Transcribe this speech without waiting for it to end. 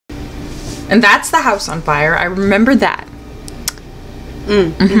And that's the house on fire. I remember that.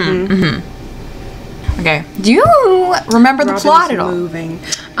 Okay. Do you remember the plot at all? Moving.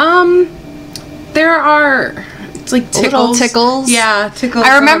 There are... It's like tickles. Little tickles. Yeah, tickles.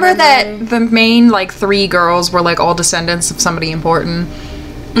 I remember that the main, like, 3 girls were, like, all descendants of somebody important.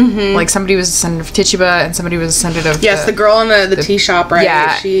 Like, somebody was a descendant of Tituba, and somebody was a descendant of... Yes, the girl in the tea shop, right?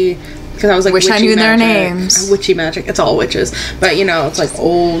 Yeah. She... Because I was like, wish I knew their magic. names. Witchy magic. It's all witches. But, you know, it's like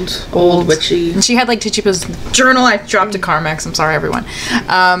old witchy. And she had, like, Tituba's journal. I dropped a Carmex. I'm sorry, everyone.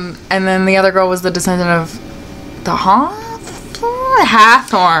 And then the other girl was the descendant of the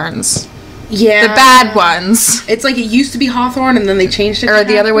Hathorns. Yeah. The bad ones. It's like it used to be Hawthorne, and then they changed it Or to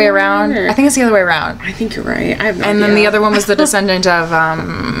the other way Hathorn, around. or? I think it's the other way around. I think you're right. I have no idea. And then the other one was the descendant of,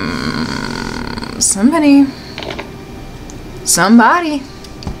 somebody.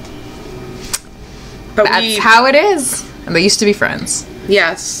 But That's how it is. And they used to be friends.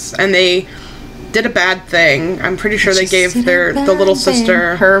 Yes, and they did a bad thing. I'm pretty sure they gave the little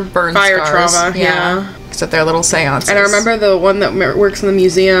sister her burn fire scars. trauma. Yeah. Except their little seances. And I remember the one that works in the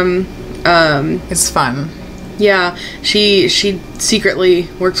museum. It's fun. Yeah, she secretly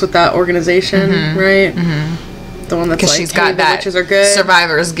works with that organization, right? The one that's like, she's hey, got the that witches are good.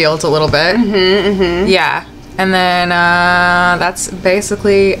 survivor's guilt a little bit. Yeah. And then that's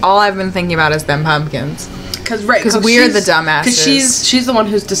basically all I've been thinking about is them pumpkins. Because we're the dumbasses. Because she's the one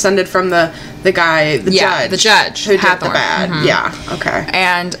who's descended from the guy, the judge who did the bad. Yeah, okay.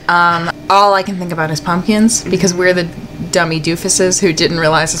 And all I can think about is pumpkins because we're the dummy doofuses who didn't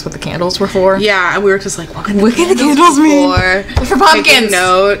realize that's what the candles were for. Yeah, and we were just like, what can the candles mean? They're for pumpkins. Taking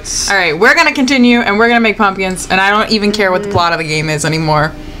notes. All right, we're gonna continue and we're gonna make pumpkins, and I don't even care what the plot of the game is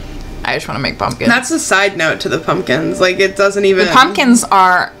anymore. I just want to make pumpkins. That's a side note to the pumpkins. Like, it doesn't even... The pumpkins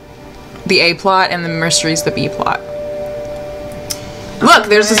are the A plot and the mystery's the B plot. Look,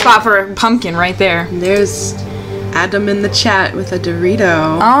 there's a spot for a pumpkin right there. There's Adam in the chat with a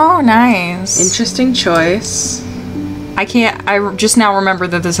Dorito. Oh, nice. Interesting choice. I just now remember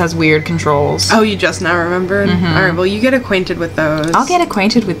that this has weird controls. Oh, you just now remembered? Alright, well, you get acquainted with those. I'll get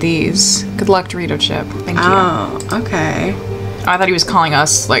acquainted with these. Good luck, Dorito Chip. Thank you. Oh, okay. I thought he was calling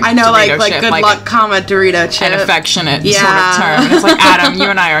us, like, I know, Dorito like Chip, good luck, comma, Dorito Chip. An affectionate sort Yeah. of term. And it's like, Adam, you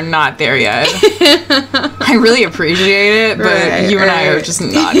and I are not there yet. I really appreciate it, but you and I are just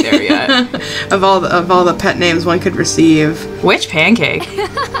not there yet. Of all the pet names one could receive. Which pancake?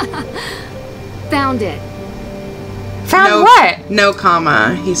 Found it. Found what? No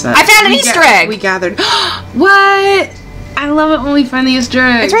comma, he said. I found an Easter egg! We gathered. What? I love it when we find the Easter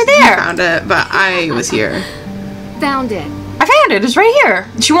eggs. It's right there. I found it, but I was here. Found it. I found it. It's right here.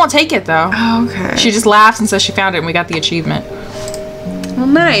 She won't take it, though. Oh, okay. She just laughs and says she found it, and we got the achievement. Well,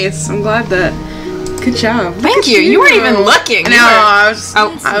 nice. I'm glad that... Good job. Thank you. You weren't even looking. No, I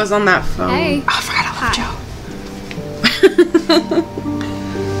was on that phone. Hey. Oh, I forgot I love Joe.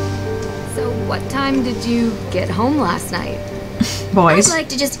 So, what time did you get home last night? Boys. I'd like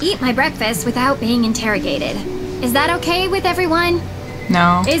to just eat my breakfast without being interrogated. Is that okay with everyone?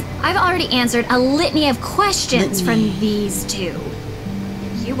 No. I've already answered a litany of questions from these two.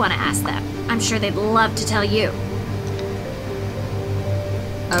 You want to ask them. I'm sure they'd love to tell you.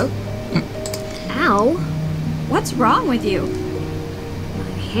 Oh? Ow. What's wrong with you? My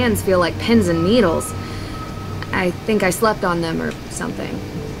hands feel like pins and needles. I think I slept on them or something.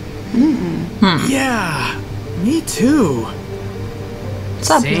 Yeah, me too. What's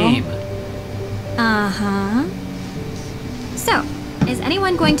up, Same. Uh-huh. So, is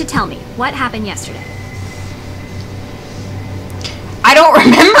anyone going to tell me what happened yesterday? I don't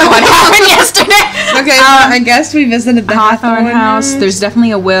remember what happened yesterday. Okay, I guess we visited the Hawthorne house. There's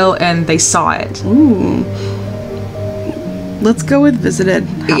definitely a will, and they saw it. Ooh. Let's go with visited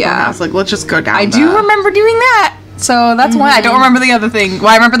Hawthorne house. Like, let's just go down. I do remember doing that. So that's why I don't remember the other thing. Well,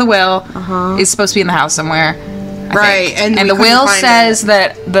 I remember the will is supposed to be in the house somewhere. I think. And the will says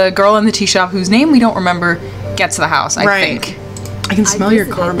that the girl in the tea shop, whose name we don't remember, gets to the house, I think. I can smell your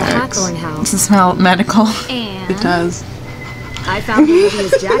visited the Carmex. Hawthorne It house. doesn't smell medical. And... It does. I found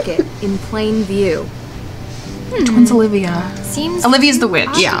Olivia's jacket in plain view. Which one's Olivia? Seems Olivia's the witch.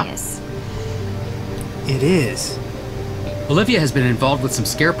 obvious. It is. Olivia has been involved with some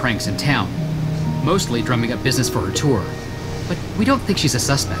scare pranks in town, mostly drumming up business for her tour. But we don't think she's a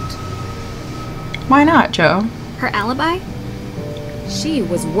suspect. Why not, Joe? Her alibi? She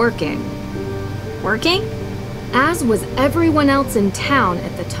was working. Working? As was everyone else in town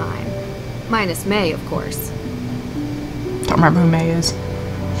at the time. Minus May, of course. Don't remember who May is.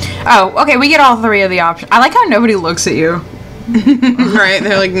 Oh, okay, we get all 3 of the options. I like how nobody looks at you. Right?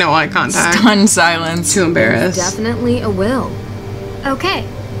 They're like, no eye contact. Stunned silence. Too embarrassed. Definitely a will. Okay.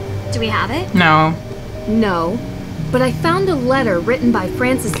 Do we have it? No. No, but I found a letter written by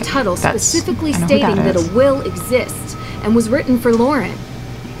Francis Tuttle specifically I know who stating that that is. a will exists and was written for Lauren.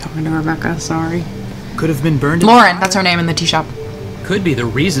 Talking to Rebecca, sorry. Could have been burned. Lauren, that's her name in the tea shop. Could be the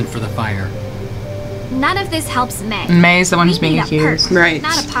reason for the fire. None of this helps May. May's the one who's We being need a accused. perp, Right.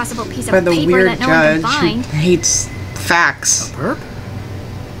 Not a possible piece By of the paper weird that no one can judge who find. hates facts. Perp?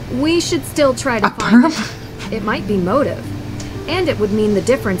 We should still try to find it. It might be motive. And it would mean the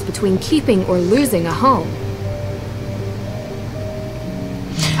difference between keeping or losing a home.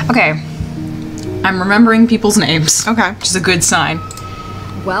 Okay. I'm remembering people's names. Okay. Which is a good sign.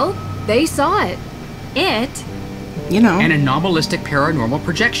 Well, they saw it. It? You know. An anomalistic paranormal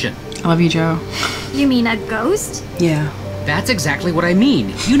projection. I love you, Joe. You mean a ghost? Yeah. That's exactly what I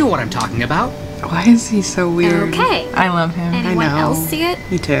mean. You know what I'm talking about. Why is he so weird? Okay. I love him. Anyone know. else see it?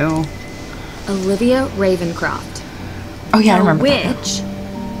 Me too. Olivia Ravencroft. Oh yeah, I A remember that. witch?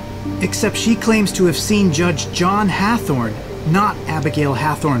 Except she claims to have seen Judge John Hathorne, not Abigail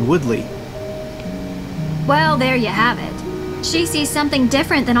Hathorne Woodley. Well, there you have it. She sees something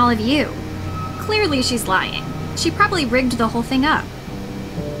different than all of you. Clearly she's lying. She probably rigged the whole thing up.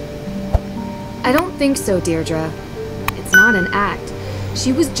 I don't think so, Deirdre. It's not an act.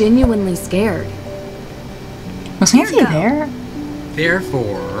 She was genuinely scared. Was Nancy Here you go. there?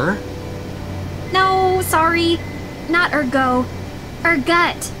 Therefore... No, sorry. Not ergo.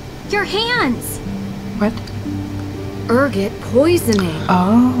 Ergut. Your hands. What? Ergot poisoning.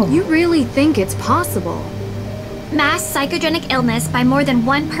 Oh. You really think it's possible? Mass psychogenic illness by more than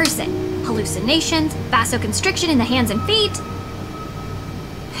one person. Hallucinations, vasoconstriction in the hands and feet.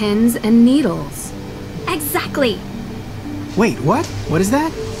 Pins and needles. Exactly. Wait, what? What is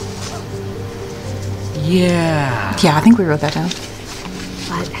that? Yeah. Yeah, I think we wrote that down.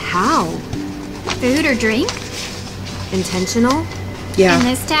 But how? Food or drink? Intentional? Yeah. In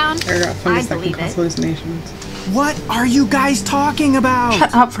this town? Or fungus I that can believe cause it. hallucinations. What are you guys talking about?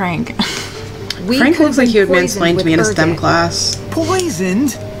 Shut up, Frank. We Frank could looks like he would be poisoned mansplain to me in a with STEM ergot. class.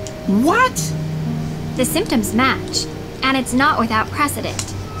 Poisoned? What? The symptoms match. And it's not without precedent.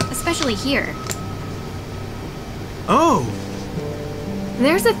 Especially here. Oh,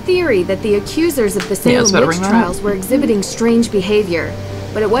 There's a theory that the accusers of the let's Salem better witch bring that trials were exhibiting strange behavior,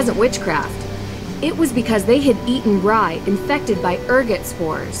 but it wasn't witchcraft. It was because they had eaten rye infected by ergot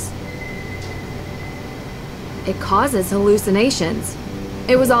spores. It causes hallucinations.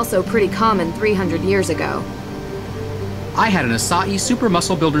 It was also pretty common 300 years ago. I had an acai super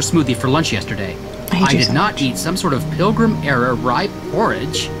muscle builder smoothie for lunch yesterday. I hate you did so not much. eat some sort of Pilgrim era rye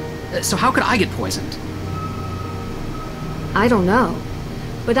porridge. So how could I get poisoned? I don't know,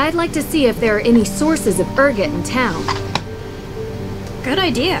 but I'd like to see if there are any sources of ergot in town. Good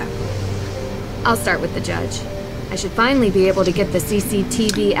idea. I'll start with the judge. I should finally be able to get the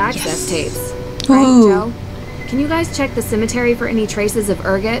CCTV access tapes. Right, Ooh. Joe? Can you guys check the cemetery for any traces of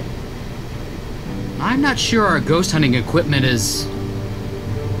ergot? I'm not sure our ghost hunting equipment is...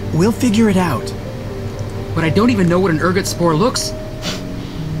 we'll figure it out. But I don't even know what an ergot spore looks.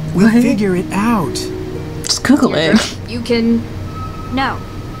 We'll figure it out. Just Google it. You can... No.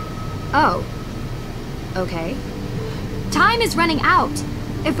 Oh. Okay. Time is running out.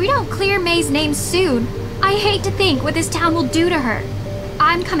 If we don't clear May's name soon, I hate to think what this town will do to her.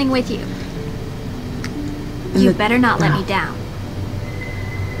 I'm coming with you. You better not let me down.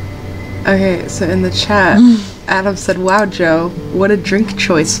 Okay, so in the chat, Adam said, "Wow, Joe, what a drink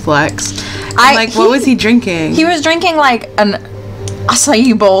choice flex." What was he drinking? He was drinking like an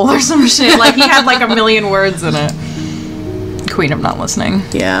acai bowl or some shit. Like he had like a million words in it. Queen of not listening.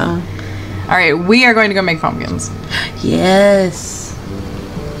 Yeah. All right, we are going to go make pumpkins. Yes.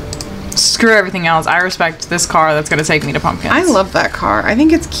 Screw everything else. I respect this car that's going to take me to pumpkins. I love that car. I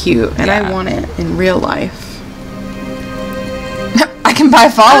think it's cute, and Yeah. I want it in real life. I can buy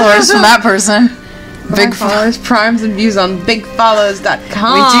followers from that person. Big followers, primes, and views on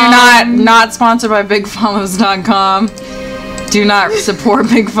bigfollows.com. We do not sponsored by bigfollows.com. Do not support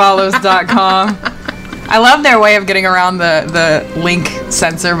bigfollows.com. I love their way of getting around the link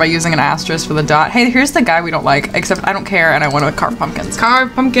censor by using an asterisk for the dot. Hey, here's the guy we don't like, except I don't care and I want to carve pumpkins.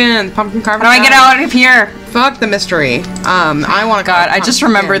 Carve pumpkins, pumpkin carving. How do I get out of here? Fuck the mystery. I want to. God, I just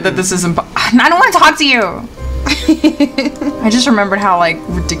remembered that this is I don't want to talk to you. I just remembered how like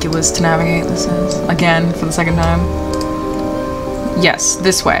ridiculous to navigate this is. Again, for the second time. Yes,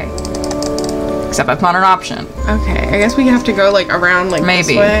 this way. Except that's not an option. Okay, I guess we have to go like around like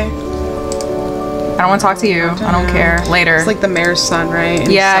Maybe. this way. I don't want to talk to you. I don't care. Later. It's like the mayor's son, right?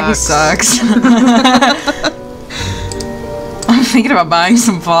 And yeah, he sucks. thinking about buying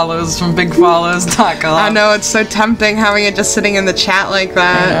some follows from bigfollows.com. I know, it's so tempting having it just sitting in the chat like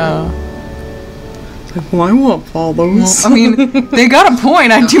that. I know. Like, well, I want follows. I mean, they got a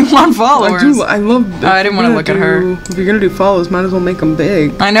point. I do want followers. I love. I didn't want to look at her. If you're gonna do follows, might as well make them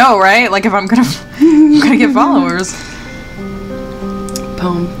big. I know, right? Like if I'm gonna get followers.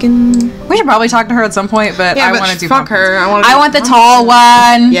 Pumpkin. We should probably talk to her at some point, but I want to do fuck pumpkins. her. I want the tall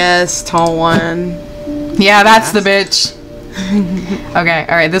one. Yes, tall one. Yeah, that's the bitch. Okay,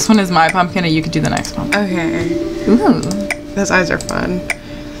 all right. This one is my pumpkin, and you could do the next one. Okay. Ooh. Those eyes are fun.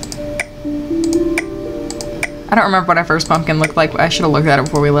 I don't remember what our first pumpkin looked like, but I should have looked at it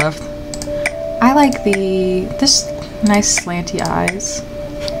before we left. I like this nice slanty eyes.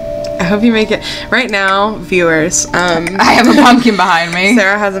 I hope you make it. Right now, viewers, I have a pumpkin behind me.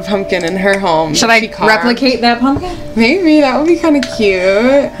 Sarah has a pumpkin in her home. Should I replicate that pumpkin? Maybe, that would be kind of cute.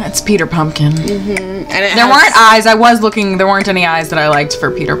 That's Peter Pumpkin. And There weren't eyes. I was looking. There weren't any eyes that I liked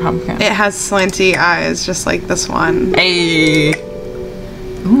for Peter Pumpkin. It has slanty eyes, just like this one. Hey.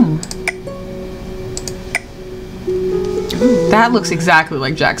 Ooh. That looks exactly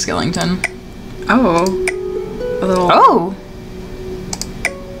like Jack Skellington. Oh. A little. Oh.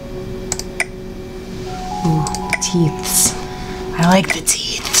 Ooh, teeths. I like the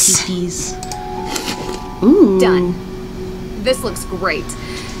teeths. Ooh. Done. This looks great.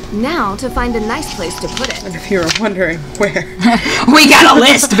 Now to find a nice place to put it. And if you were wondering where. We got a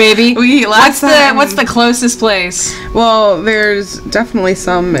list, baby. What's the closest place? Well, there's definitely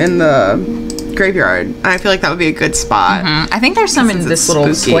some in the graveyard. I feel like that would be a good spot. I think there's some in Since this it's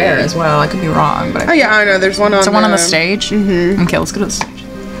little spooky. square as well. I could be wrong, but Oh yeah, I know. There's one on. is there one on the stage? Mm-hmm. Okay, let's go to the stage.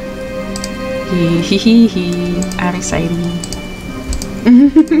 Hee. I'm excited.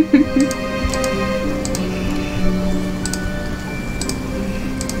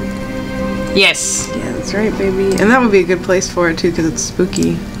 Yes. Yeah, that's right, baby. And that would be a good place for it too, because it's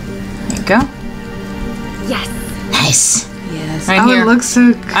spooky. There you go. Yes. Nice. Yes. Right oh, here. it looks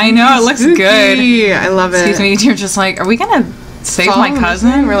so. I know, it looks spooky. good. I love it. Excuse me, you're just like, are we gonna save Follow my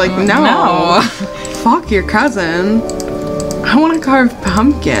cousin? We're like, no. Fuck your cousin. I want to carve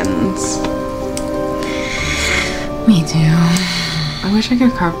pumpkins. Me too. I wish I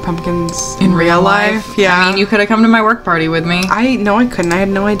could carve pumpkins In real life? Yeah. I mean, you could have come to my work party with me. No, I couldn't. I had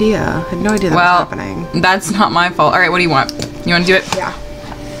no idea. I had no idea that was happening. That's not my fault. All right, what do you want? You want to do it? Yeah.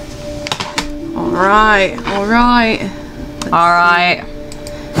 All right. All right. All right.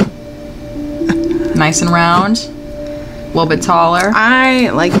 Nice and round. A little bit taller. I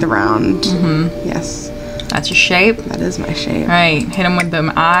like the round. Mm-hmm. Yes. That's your shape. That is my shape. All right, hit him with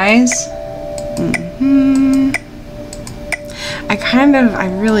them eyes. Mm-hmm. I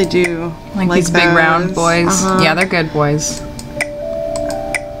really do Like these big those. round boys. Uh-huh. Yeah, they're good boys.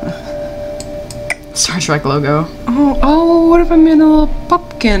 Star Trek logo. Oh, what if I made a little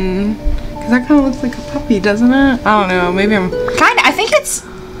pumpkin? Because that kind of looks like a puppy, doesn't it? I don't know. Maybe I'm... I think it's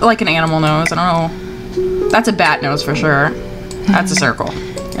like an animal nose. I don't know. That's a bat nose for sure. That's a circle.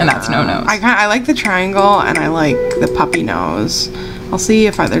 And that's no nose. I like the triangle, and I like the puppy nose. I'll see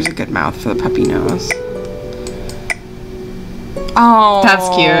if there's a good mouth for the puppy nose. Oh, That's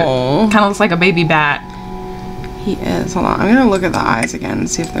cute. Kind of looks like a baby bat. He is. Hold on. I'm gonna look at the eyes again and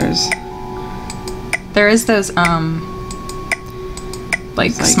see if there's. There is those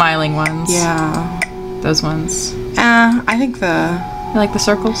like smiling ones. Yeah. Those ones. I think the. You like the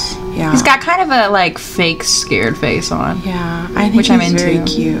circles? Yeah. He's got kind of a like fake scared face on. Yeah. I think Which I'm he's very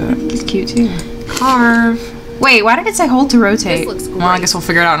into. cute. He's cute too. Carve. Wait, why did it say hold to rotate? This looks Well, I great. guess we'll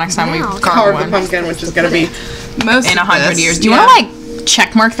figure it out next time we Now, carve Carve the one. pumpkin, which is gonna be most In of 100 this. years. Do you Yeah. want to like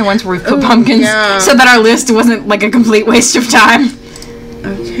check mark the ones where we put Ooh, pumpkins yeah. so that our list wasn't like a complete waste of time?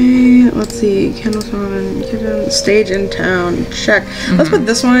 Okay, let's see. Candlestone, stage in town. Check. Let's put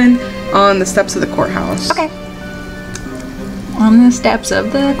this one on the steps of the courthouse. Okay. On the steps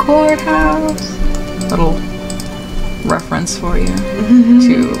of the courthouse. Little reference for you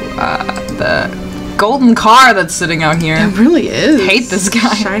to the golden car that's sitting out here. It really is. Hate this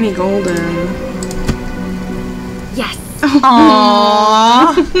guy. Shiny golden. Yes.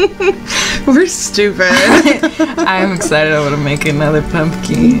 Aww. We're stupid. I'm excited. I want to make another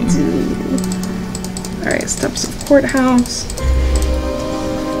pumpkin. Alright, steps of courthouse.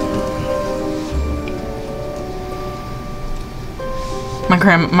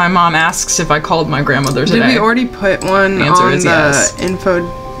 My mom asks if I called my grandmother today. Did we already put one The answer on is the yes. info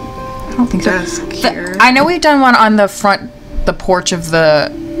I don't think desk here? I know we've done one on the porch of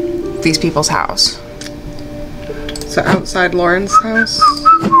these people's house. So outside Lauren's house?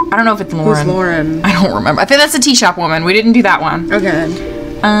 I don't know if it's Lauren. Who's Lauren? I don't remember. I think that's the tea shop woman. We didn't do that one.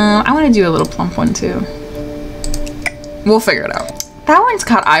 Okay. I want to do a little plump one too. We'll figure it out. That one's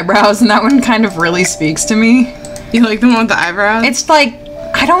got eyebrows, and that one kind of really speaks to me. You like the one with the eyebrows? It's like,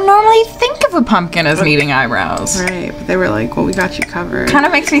 I don't normally think of a pumpkin as needing eyebrows. Right, but they were like, well, we got you covered. Kind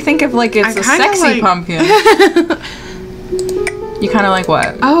of makes me think of like it's a sexy pumpkin. You kind of like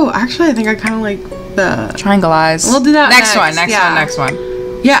what? Oh, actually, I think I kind of like the triangle eyes. We'll do that next one. Next one.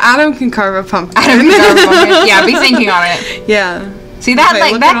 Yeah, Adam can carve a pumpkin. Yeah, be thinking on it. Yeah. See that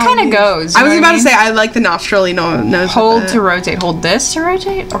that kind of goes. I was about to say I like the nostril nose. Hold to rotate. Hold this to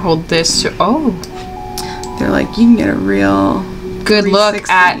rotate, or hold this to. Oh. They're like, you can get a real good look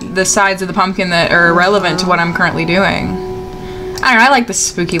at the sides of the pumpkin that are irrelevant to what I'm currently doing. I don't know. I like this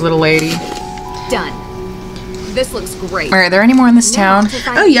spooky little lady. Done. This looks great. Are there any more in this town?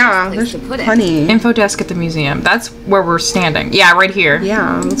 Oh yeah, there's plenty. Info desk at the museum. That's where we're standing. Yeah, right here.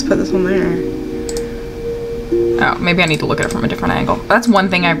 Yeah, let's put this one there. Oh, maybe I need to look at it from a different angle. That's one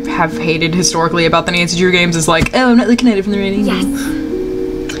thing I have hated historically about the Nancy Drew games is like, oh, I'm not looking at it from the right angle.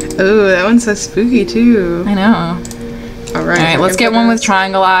 Yes. Oh, that one's so spooky too. I know. All right. All right, let's get one with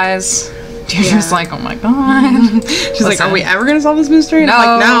triangle eyes. You're just like, oh my god. She's like, are we ever gonna solve this mystery? And No.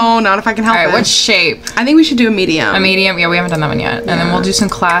 I'm like, no, not if I can help All right, it. what shape? I think we should do a medium. A medium? Yeah, we haven't done that one yet. And then we'll do some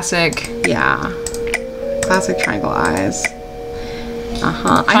classic. Yeah. Classic triangle eyes. I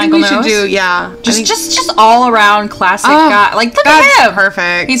think Triangle we should nose? do, yeah. Just all around classic guy. Like, look at him.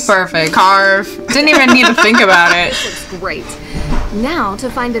 Perfect. He's perfect. Carve. Didn't even need to think about it. Looks great. Now to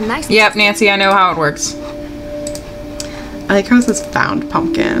find a nice. Yep, Nancy, I know how it works. I like how it says found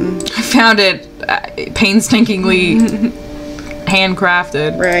pumpkin. I found it painstakingly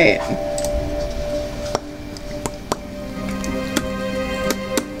handcrafted. Right.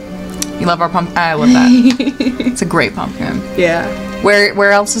 You love our pumpkin? I love that. It's a great pumpkin. Yeah.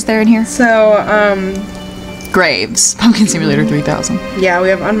 Where else is there in here? So, Graves. Pumpkin Simulator 3000. yeah, we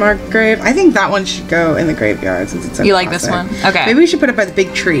have unmarked grave. I think that one should go in the graveyard since it's so You like this classic. one? Okay. Maybe we should put it by the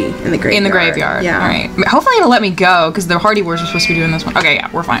big tree in the graveyard. In the graveyard. Yeah. All right. Hopefully it'll let me go because the Hardy Wars are supposed to be doing this one. Okay,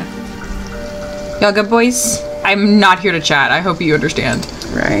 yeah, we're fine. Y'all good, boys? I'm not here to chat. I hope you understand.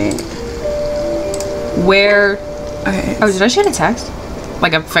 Right. Where? Okay. Oh, did I shoot a text?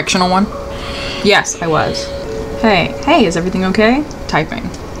 Like a fictional one? Yes, I was. Hey, is everything okay? Typing.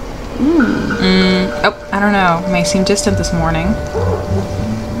 Oh, I don't know. May seem distant this morning.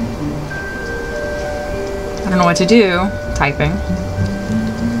 I don't know what to do. Typing.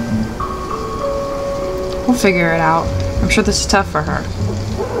 We'll figure it out. I'm sure this is tough for her.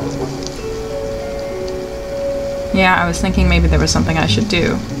 Yeah, I was thinking maybe there was something I should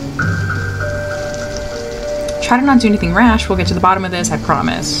do. Try to not do anything rash. We'll get to the bottom of this, I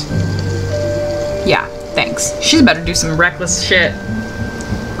promise. Yeah, thanks. She's better do some reckless shit.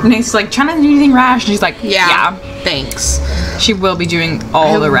 And he's like, trying to do anything rash. And she's like, yeah. Thanks. She will be doing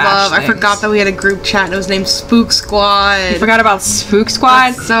all the rash things. I forgot that we had a group chat and it was named Spook Squad. You forgot about Spook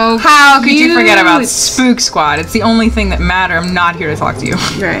Squad? That's so How could you forget about cute. Spook Squad? It's the only thing that matters. I'm not here to talk to you.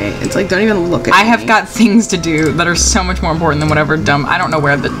 Right. It's like, don't even look at me. I have got things to do that are so much more important than whatever dumb. I don't know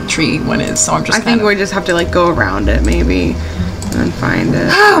where the tree one is, so I'm just I think we just have to like go around it maybe and find it.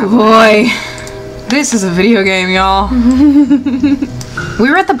 Oh boy. This is a video game, y'all. We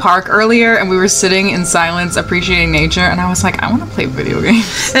were at the park earlier and we were sitting in silence appreciating nature and I was like, I want to play video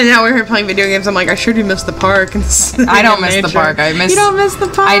games. And now we're here playing video games. I'm like, I sure do miss the park. And I don't miss the park. You don't miss the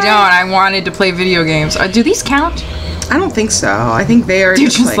park? I don't. I wanted to play video games. Do these count? I don't think so. I think they are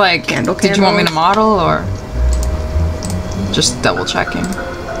just like candle. Did you want me to model or just double checking?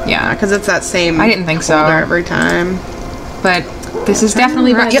 Yeah, because it's that same. I didn't think so every time. But this is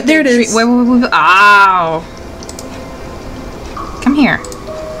definitely right. Yep, there it is. Wait. Ow! Come here.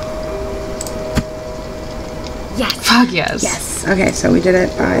 Yes. Fuck yes. Yes. Okay, so we did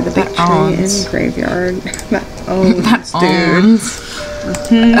it by the big tree in graveyard. That owns,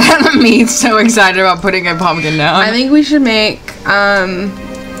 dude. Me so excited about putting a pumpkin down. I think we should make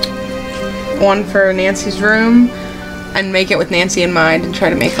one for Nancy's room and make it with Nancy in mind and try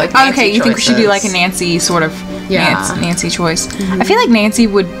to make like Nancy you think we should do like a choices. Nancy sort of Nancy choice? Mm-hmm. I feel like Nancy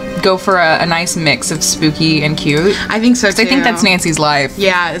would go for a nice mix of spooky and cute. I think so too. I think that's Nancy's life.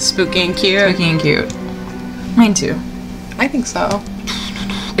 Yeah, it's spooky and cute. Spooky and cute. Mine too. I think so.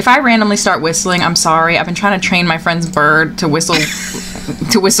 If I randomly start whistling, I'm sorry. I've been trying to train my friend's bird to whistle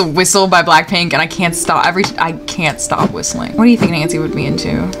Whistle by Blackpink and I can't stop whistling. What do you think Nancy would be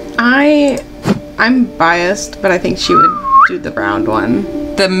into? I'm biased, but I think she would do the round one.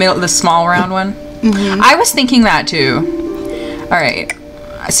 The small round one? Mm-hmm. I was thinking that too. Alright.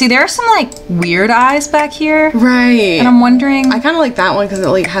 See, there are some like weird eyes back here. Right. And I'm wondering. I kind of like that one because it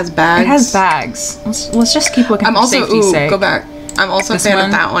like has bags. It has bags. Let's just keep looking for safety's sake. Go back. I'm also a fan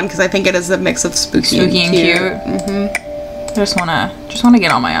of that one because I think it is a mix of spooky and cute. Mm-hmm. Just wanna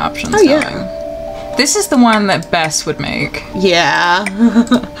get all my options going. Yeah. This is the one that Bess would make. Yeah.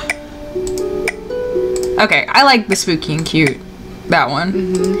 Okay, I like the spooky and cute. That one.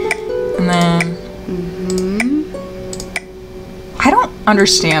 And then... I don't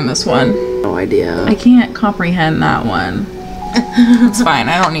understand this one. No idea. I can't comprehend that one. It's fine,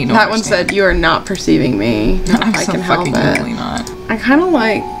 I don't need to That one understand. said, "You are not perceiving me. I'm I so can help fucking it." totally not. I kind of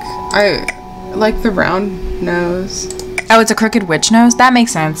like... I like the round nose. Oh, it's a crooked witch nose? That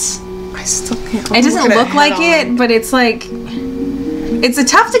makes sense. I still can't... It doesn't look like it, but it's like... It's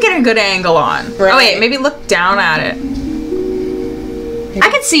tough to get a good angle on. Right. Oh wait, maybe look down at it. I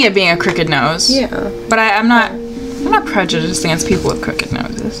could see it being a crooked nose. Yeah. But I'm not prejudiced against people with crooked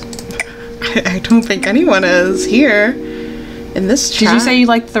noses. I don't think anyone is here in this chat. Did you say you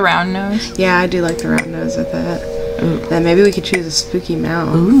liked the round nose? Yeah, I do like the round nose with it. Ooh. Then maybe we could choose a spooky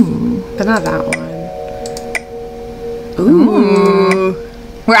mouth. Ooh. But not that one. Ooh.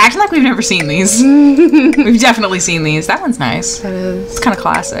 We're acting like we've never seen these. We've definitely seen these. That one's nice. That is. It's kind of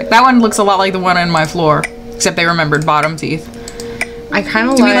classic. That one looks a lot like the one on my floor, except they remembered bottom teeth. I kind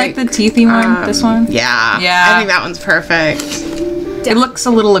of Do we like the teethy one? This one? Yeah. Yeah. I think that one's perfect. It looks a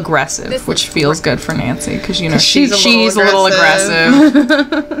little aggressive, which feels good for Nancy because you know she's a little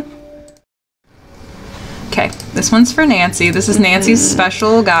aggressive. Okay, this one's for Nancy. This is Nancy's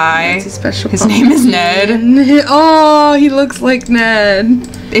special guy. Nancy's special His pumpkin. name is Ned. Oh, he looks like Ned.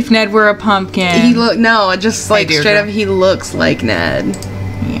 If Ned were a pumpkin. He look no, just like Deirdre. straight up. He looks like Ned.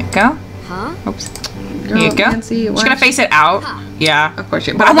 Here you go. Huh? Oops. Girl, Here you go. Nancy, She's gonna face it out. Yeah. Of course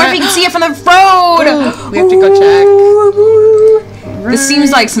you. But I wonder if you can see it from the road. We have to go check. This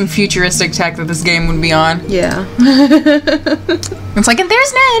seems like some futuristic tech that this game would be on. Yeah. It's like, and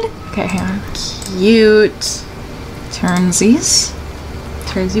there's Ned. Okay, hang on. Cute. Turnsies.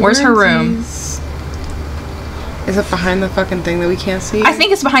 Turnsy. Where's her room? Is it behind the fucking thing that we can't see? I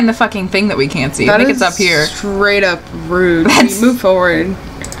think it's behind the fucking thing that we can't see. I think it's up here. Straight up rude. That's- Move forward.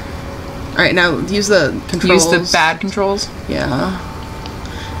 All right, now use the controls. Use the bad controls. Yeah.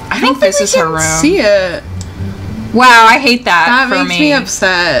 I think this is her room. See it. Wow, I hate that, That for makes me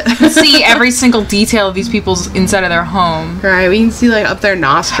upset. See every single detail of these people's inside of their home. Right, we can see like up their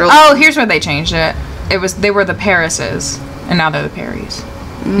nostrils. Oh, here's where they changed it. They were the Parises, and now they're the Perrys.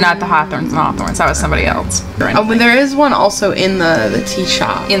 Not the Hawthorns and Hawthorns. That was somebody else. Oh, but there is one also in the tea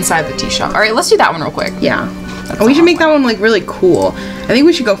shop. Inside the tea shop. All right, let's do that one real quick. Yeah. And we should make that one like really cool. I think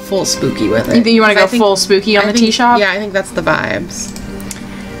we should go full spooky with it. You think you want to go full spooky on the tea shop? Yeah, I think that's the vibes.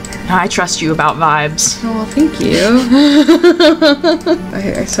 I trust you about vibes. Oh, well, thank you.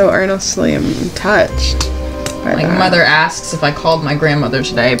 I so earnestly am touched by Like that. mother asks if I called my grandmother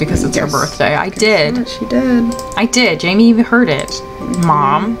today because it's her Yes. birthday. I did. Yeah, she did. I did. Jamie even heard it.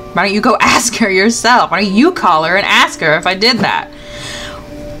 Mom, why don't you go ask her yourself? Why don't you call her and ask her if I did that?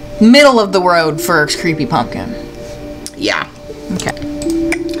 Middle of the road for a creepy pumpkin. Yeah. Okay.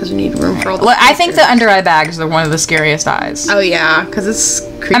 Because we need room for all the Look, I think the under eye bags are one of the scariest eyes. Oh, yeah, because it's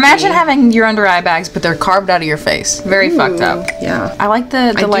creepy. Imagine having your under eye bags, but they're carved out of your face. Very fucked up. Yeah. I like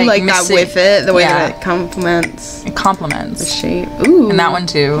the I do like that missing- with it, the way Yeah. that it complements It the compliments. shape. Ooh. And that one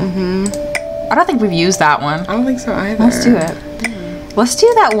too. I don't think we've used that one. I don't think so either. Let's do it. Let's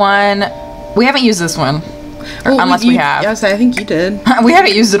do that one. We haven't used this one. Or unless we have. Yes, I think you did. We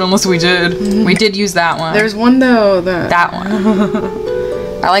haven't used it unless we did. We did use that one. There's one, though, that one.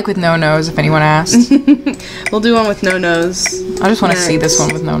 I like with no nose, if anyone asked. We'll do one with no nose. I just want to see this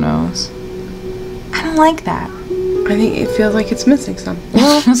Next. one with no nose. I don't like that. I think it feels like it's missing something.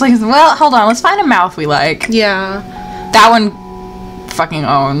 It's like, well, hold on. Let's find a mouth we like. Yeah. That one fucking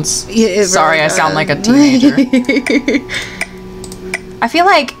owns. It Sorry, really I sound like a does. teenager. I feel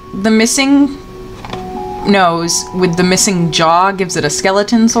like the missing nose with the missing jaw gives it a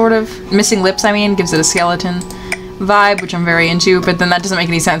skeleton sort of. Missing lips, I mean, gives it a skeleton vibe, which I'm very into, but then that doesn't make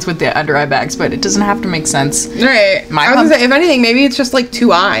any sense with the under eye bags, but it doesn't have to make sense. Right. My I was gonna say, if anything, maybe it's just like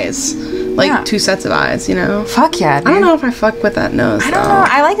two eyes. Like Yeah. two sets of eyes, you know? Fuck yeah, dude. I don't know if I fuck with that nose, I don't know.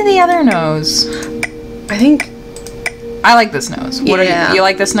 I like the other nose. I think... I like this nose. What Yeah. are you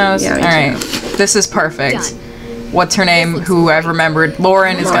like this nose? Yeah, me All right. This is perfect. Done. What's her name? Who I've remembered.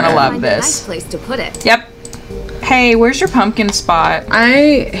 Lauren is gonna love Find a nice this. place to put it. Yep. Hey, where's your pumpkin spot?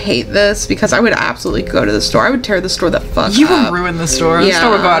 I hate this because I would absolutely go to the store. I would tear the store the fuck You up. would ruin the store. The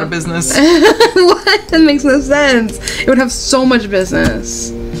store would go out of business. What? That makes no sense. It would have so much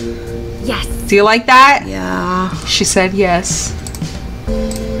business. Yes. Do you like that? Yeah. She said yes.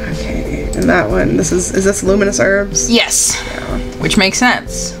 Okay. And that one, is this luminous herbs? Yes. Which makes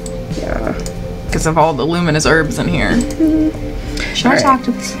sense. Yeah. Because of all the luminous herbs in here. Should I Alright. talk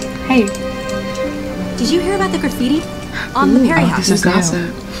to this? Hey. Did you hear about the graffiti? On the Perry house. This is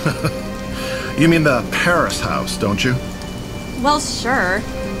gossip. You mean the Paris house, don't you? Well, sure.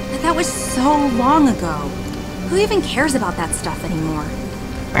 But that was so long ago. Who even cares about that stuff anymore?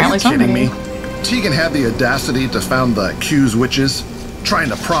 Apparently Are you kidding somebody. me? Tegan had the audacity to found the accused witches, trying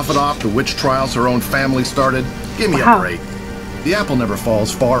to profit off the witch trials her own family started. Give me Wow. a break. The apple never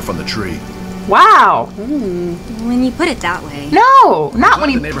falls far from the tree. Wow. When you put it that way. No, not when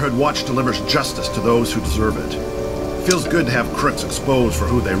The he. Neighborhood Watch delivers justice to those who deserve it. Feels good to have crooks exposed for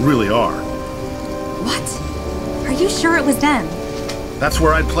who they really are. What? Are you sure it was them? That's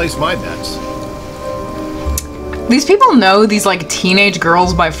where I'd place my bets. These people know these like teenage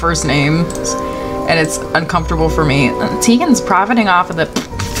girls by first names, and it's uncomfortable for me. Tegan's profiting off of the.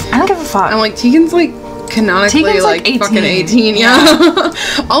 I don't give a fuck. I'm like, Tegan's like canonically Tegan's, like, fucking 18. 18, yeah.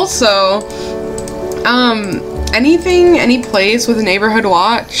 Also, any place with a neighborhood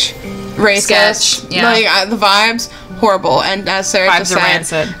watch, racist, Sketch, yeah. like the vibes, horrible. And as Sarah just Vibes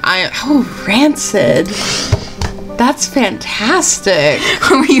said, are rancid. Rancid. That's fantastic.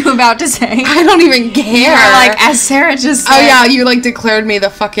 What were you about to say? I don't even care. You're like, as Sarah just said. Oh yeah, you like declared me the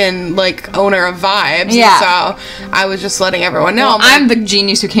fucking like owner of vibes. Yeah. And so I was just letting everyone know. Well, I'm the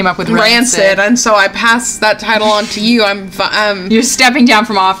genius who came up with rancid. and so I passed that title on to you. You're stepping down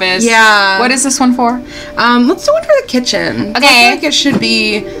from office. Yeah. What is this one for? Let's do one for the kitchen. Okay. I feel like it should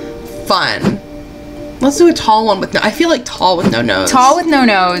be fun. Let's do a tall one with no. I feel like tall with no nose. Tall with no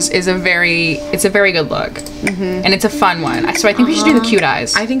nose is a very good look, and it's a fun one. So I think we should do the cute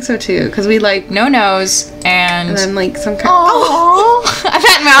eyes. I think so too, because we like No nose and then like some kind. oh,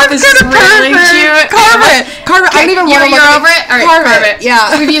 that mouth is just really cute. Carve it. Carve it. I don't even want to look You're at over it. All right, Carve carve it.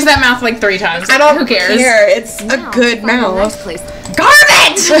 Yeah. We've used that mouth like 3 times. I don't Who cares? care. It's a good Find a nice mouth. place. Carve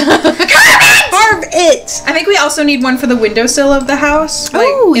it. Carve it. I think we also need one for the windowsill of the house.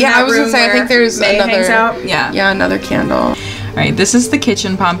 Oh, in yeah, that I was gonna room say, I where think there's May another- hangs out. Yeah. Yeah, another candle. All right, this is the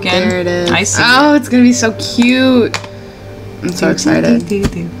kitchen pumpkin. There it is. I see. Oh, it's gonna be so cute. I'm so excited.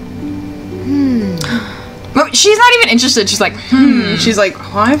 But she's not even interested. She's like, She's like,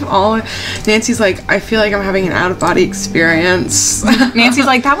 Nancy's like, I feel like I'm having an out of body experience. Nancy's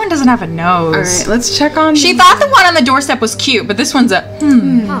like, that one doesn't have a nose. All right, let's check on. She thought the one on the doorstep was cute, but this one's a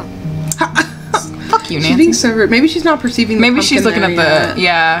Fuck you, She's Nancy. being so rude. Maybe she's not perceiving. The Maybe she's pumpkin looking there at the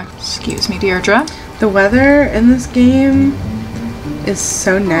yet. Excuse me, Deirdre. The weather in this game is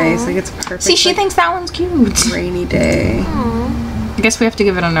so nice. Like it's perfect. See, she like, thinks that one's cute. rainy day. I guess we have to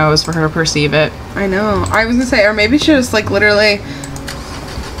give it a nose for her to perceive it. I know. I was gonna say, or maybe she just like literally.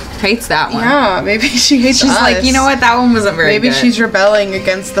 Hates that one. Yeah, maybe she hates She's us. like, you know what? That one wasn't very Maybe good. she's rebelling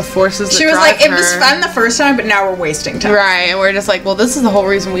against the forces that She was drive like, it was her. fun the first time, but now we're wasting time. Right, and we're just like, well, this is the whole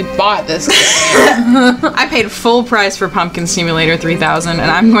reason we bought this game. I paid full price for Pumpkin Simulator 3000, and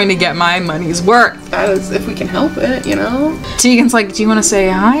I'm going to get my money's worth. That is, if we can help it, you know? Tegan's like, do you want to say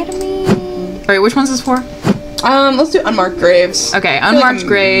hi to me? Alright, which one's this for? Let's do unmarked graves. Okay, I feel like unmarked a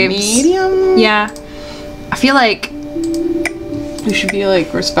graves. Medium? Yeah. I feel like We should be,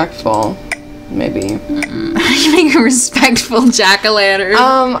 like, respectful. Maybe. you make a respectful jack-o'-lantern.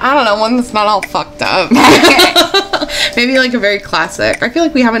 I don't know, one that's not all fucked up. Maybe, like, a very classic. I feel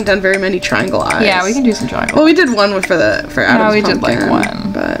like we haven't done very many triangle eyes. Yeah, we can do some triangle. Well, we did one for Adam's we did, like, pumpkin,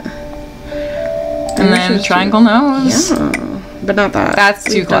 one. But... And we then should triangle nose. Yeah. But not that. That's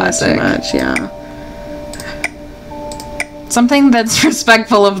too We've done it classic. Too much, yeah. Something that's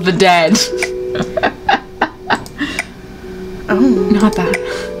respectful of the dead. Oh. Not that.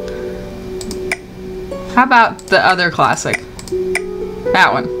 How about the other classic? That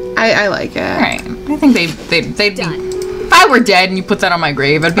one. I like it. Alright. I think they'd be... If I were dead and you put that on my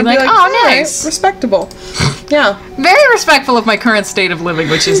grave, I'd be, I'd like, oh, alright, nice. respectable. Yeah. Very respectful of my current state of living,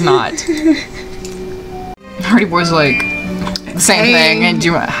 which is not. Hardy Boy's like, the same Hey. thing. And do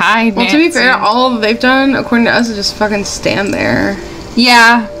you want... Hi, Well, to be Nancy. fair, all they've done, according to us, is just fucking stand there.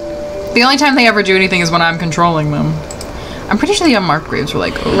 Yeah. The only time they ever do anything is when I'm controlling them. I'm pretty sure the unmarked graves were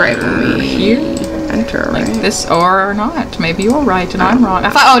like over Right when we here. enter, right? This or not. Maybe you're right and I'm wrong. I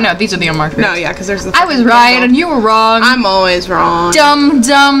thought, oh no, these are the unmarked graves. No, yeah, because there's the. I was fucking right puzzle. and you were wrong. I'm always wrong. Dumb,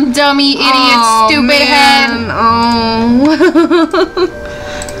 dummy, idiot, Oh, stupid head. man. Oh.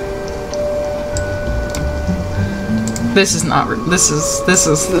 This is not. This is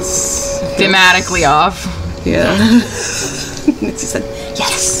This. thematically off. Yeah. Nancy said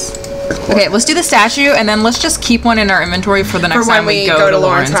yes. Okay, let's do the statue and then let's just keep one in our inventory for the next For when time we we go to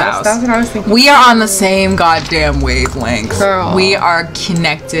Lauren's house. That's what I was thinking. We are on the same goddamn wavelength. Girl. We are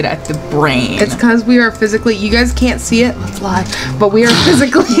connected at the brain. It's because we are physically. You guys can't see it. Let's lie. But we are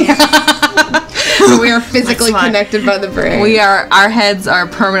physically. we are physically connected by the brain. We are. Our heads are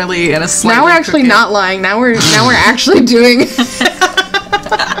permanently in a slightly Now we're actually crooked- not lying. Now we're actually doing.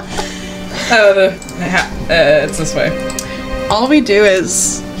 It's this way. All we do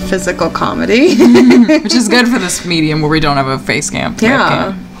is physical comedy. Which is good for this medium where we don't have a face cam.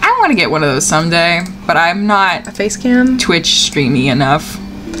 Yeah. webcam. I want to get one of those someday, but I'm not A face cam. Twitch streamy enough.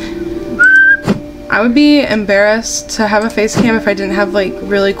 I would be embarrassed to have a face cam if I didn't have like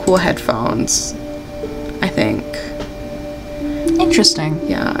really cool headphones. I think. Interesting.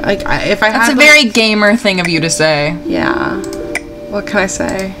 Yeah. Like if I had. That's a very gamer thing of you to say. Yeah. What can I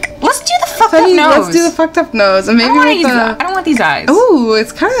say? Let's do the fucked up Funny, nose. let's do the fucked up nose and I maybe don't, with I don't want these eyes. Ooh,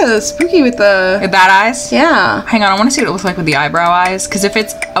 it's kind of spooky with the. With that eyes? Yeah. Hang on, I want to see what it looks like with the eyebrow eyes. Because if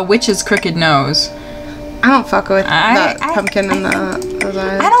it's a witch's crooked nose, I don't fuck with that pumpkin and those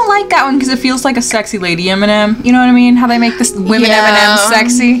eyes. I don't like that one because it feels like a sexy lady M&M. You know what I mean? How they make this women Yeah. M&Ms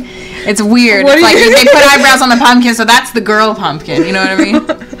sexy. It's weird. What It's do like you- they put eyebrows on the pumpkin, so that's the girl pumpkin. You know what I mean?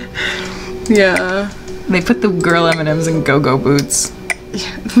 Yeah. They put the girl M&Ms in go-go boots.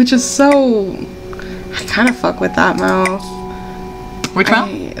 Which is so. I kind of fuck with that mouth. Which mouth?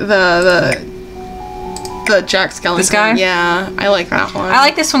 The Jack Skellington. This guy? Yeah, I like that one. I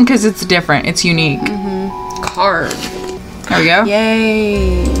like this one because it's different. It's unique. Card. There we go.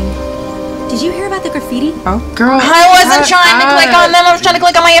 Yay. Did you hear about the graffiti? Oh, girl. I wasn't trying to click on them. I was trying to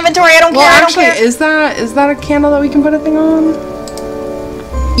click on my inventory. I don't Well, care. actually, I don't care. is that a candle that we can put a thing on?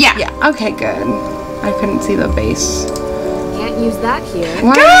 Yeah. Yeah. Okay, good. I couldn't see the base. Can't use that here.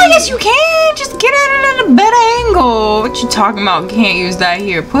 Why? Girl, yes you can. Just get at it at a better angle. What you talking about? Can't use that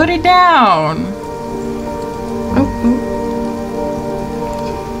here. Put it down. Oh,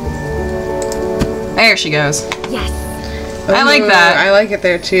 There she goes. Yes. oh. I like that. I like it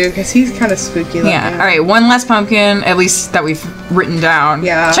there too, because he's kind of spooky looking. Yeah. All right. One less pumpkin, at least that we've written down.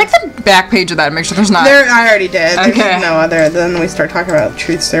 Yeah. Check the back page of that and make sure there's not. There, I already did. Okay. There's no other. Then we start talking about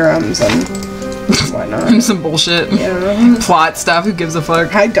truth serums and whatnot. some bullshit. Yeah. Plot stuff. Who gives a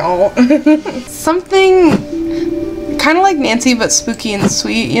fuck? I don't. Something kind of like Nancy, but spooky and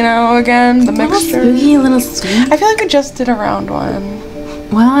sweet, you know, again, the mixture. Spooky, a little sweet. I feel like we just did a round one.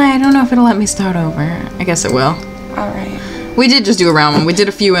 Well, I don't know if it'll let me start over. I guess it will. Alright. We did just do a round one. We did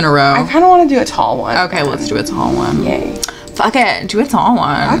a few in a row. I kind of want to do a tall one. Okay, let's do a tall one. Yay. Fuck it, do a tall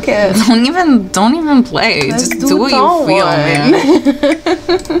one. Fuck it. Don't even play. Let's Just do do a what tall you feel, one. man.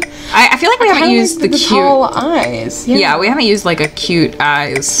 I feel like we haven't used the cute. tall eyes. Yeah, we haven't used like a cute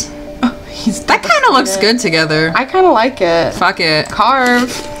eyes. That kind of looks good together. I kind of like it. Fuck it. Carve.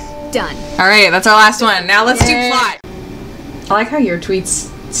 Done. All right, that's our last one. Now let's Yay. do plot. I like how your tweets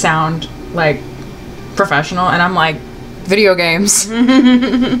sound like professional, and I'm like video games.